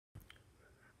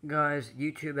Guys,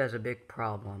 YouTube has a big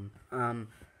problem.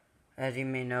 As you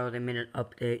may know, they made an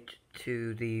update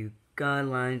to the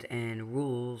guidelines and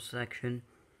rules section,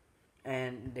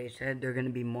 and they said they're going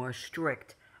to be more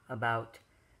strict about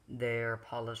their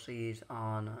policies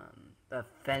on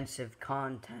offensive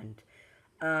content,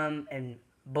 and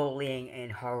bullying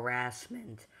and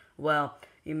harassment. Well,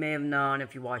 you may have known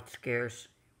if you watch Scarce.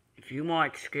 If you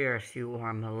watch Scarce, you are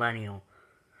a millennial.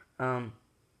 Um,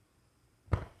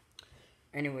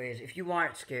 Anyways, if you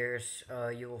watch Scarce,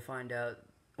 you will find out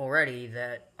already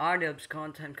that Ardub's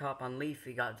content cop on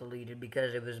Leafy got deleted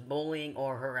because it was bullying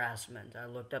or harassment. I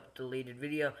looked up the deleted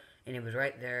video and it was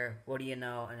right there. What do you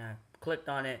know? And I clicked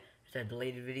on it. It said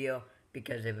deleted video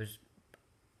because it was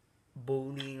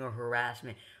bullying or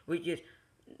harassment, which is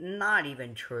not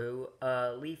even true.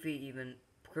 Leafy even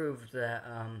proved that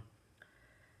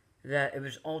it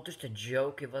was all just a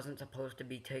joke. It wasn't supposed to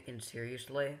be taken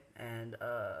seriously, and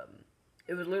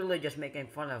it was literally just making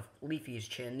fun of Leafy's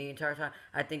chin the entire time.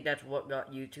 I think that's what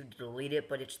got YouTube to delete it,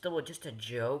 but it's still just a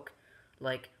joke.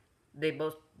 Like, they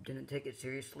both didn't take it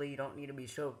seriously. You don't need to be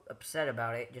so upset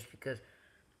about it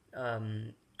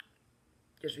um,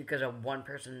 just because one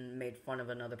person made fun of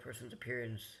another person's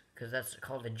appearance, because that's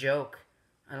called a joke.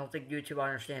 I don't think YouTube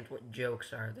understands what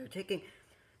jokes are.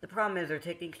 The problem is they're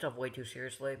taking stuff way too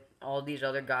seriously. All these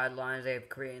other guidelines they've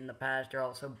created in the past are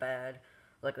also bad,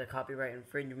 like the copyright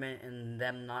infringement and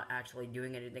them not actually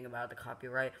doing anything about the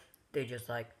copyright. They just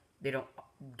they don't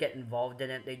get involved in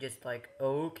it. They just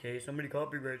oh, okay, somebody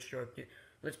copyright struck it.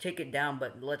 Let's take it down,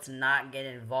 but let's not get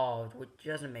involved, which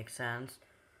doesn't make sense.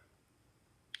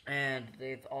 And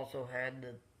they've also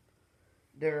had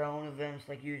their own events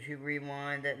like YouTube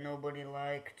Rewind that nobody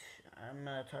liked. I'm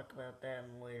gonna talk about that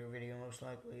in a later video most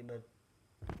likely, but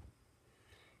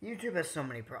YouTube has so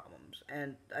many problems,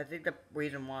 and I think the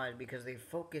reason why is because they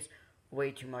focus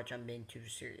way too much on being too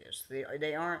serious.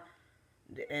 They aren't,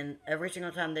 and every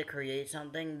single time they create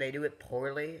something, they do it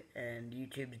poorly, and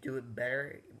YouTube's do it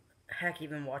better. Heck,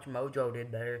 even Watch Mojo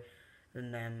did better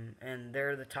than them, and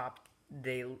they're the top.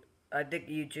 I think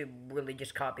YouTube really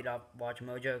just copied off Watch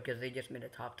Mojo because they just made a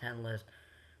top 10 list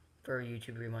for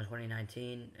YouTube Rewind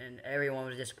 2019, and everyone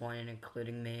was disappointed,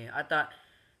 including me. I thought,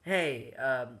 hey,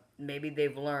 maybe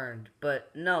they've learned,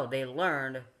 but no, they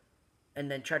learned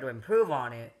and then try to improve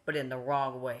on it, but in the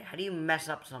wrong way. How do you mess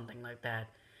up something like that?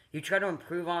 You try to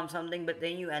improve on something, but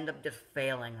then you end up just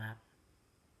failing that.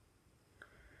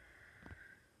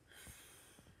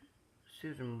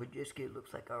 Susan Wojcicki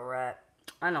looks like a rat.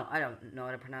 I don't know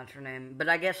how to pronounce her name, but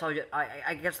I guess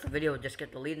I guess the video will just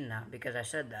get deleted now because I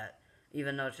said that,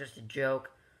 even though it's just a joke.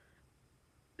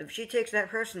 If she takes that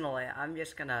personally, I'm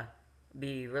just gonna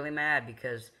be really mad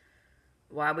because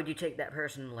why would you take that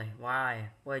personally? Why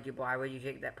would you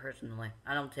take that personally?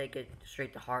 I don't take it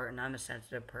straight to heart, and I'm a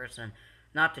sensitive person,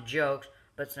 not to jokes,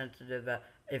 but sensitive.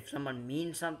 If someone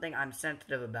means something, I'm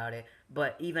sensitive about it.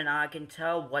 But even I can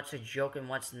tell what's a joke and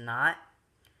what's not.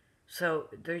 So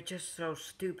they're just so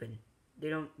stupid. They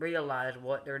don't realize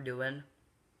what they're doing.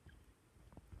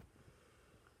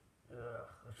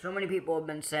 So many people have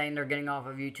been saying they're getting off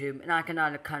of YouTube, and I can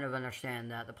kind of understand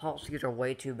that. The policies are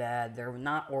way too bad. They're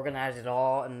not organized at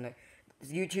all, and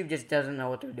YouTube just doesn't know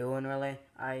what they're doing, really.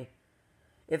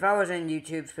 If I was in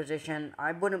YouTube's position,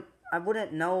 I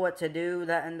wouldn't know what to do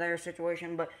in their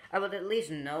situation, but I would at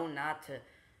least know not to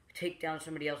take down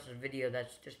somebody else's video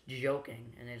that's just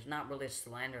joking, and it's not really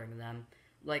slandering them.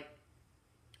 Like,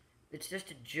 it's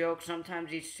just a joke.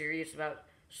 Sometimes he's serious about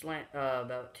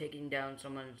taking down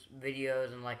someone's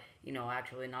videos and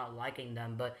actually not liking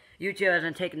them, but YouTube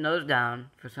hasn't taken those down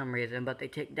for some reason, but they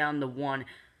take down the one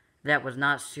that was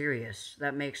not serious.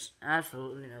 That makes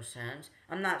absolutely no sense.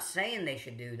 I'm not saying they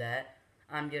should do that.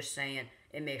 I'm just saying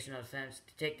it makes no sense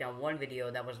to take down one video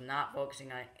that was not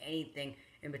focusing on anything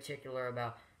in particular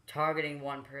about targeting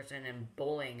one person and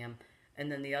bullying him, and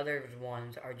then the other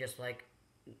ones are just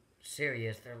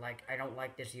serious. They're like, I don't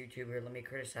like this YouTuber, let me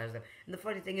criticize them. And the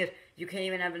funny thing is, you can't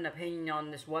even have an opinion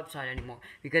on this website anymore,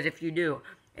 because if you do,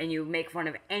 and you make fun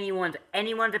of anyone's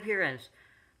appearance,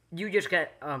 you just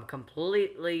get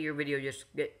your video just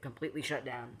get completely shut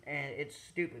down. And it's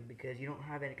stupid, because you don't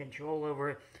have any control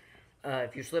over it.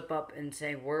 If you slip up and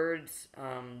say words,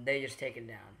 they just take it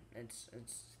down. It's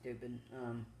stupid.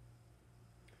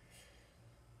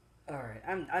 Alright,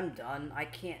 I'm done. I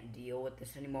can't deal with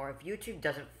this anymore. If YouTube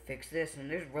doesn't fix this,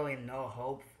 and there's really no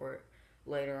hope for it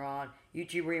later on.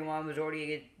 YouTube Rewind was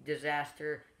already a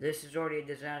disaster. This is already a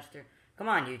disaster. Come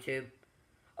on, YouTube.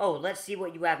 Oh, let's see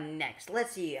what you have next.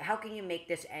 Let's see. How can you make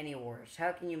this any worse?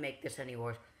 How can you make this any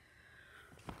worse?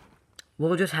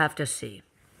 We'll just have to see.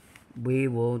 We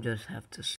will just have to see.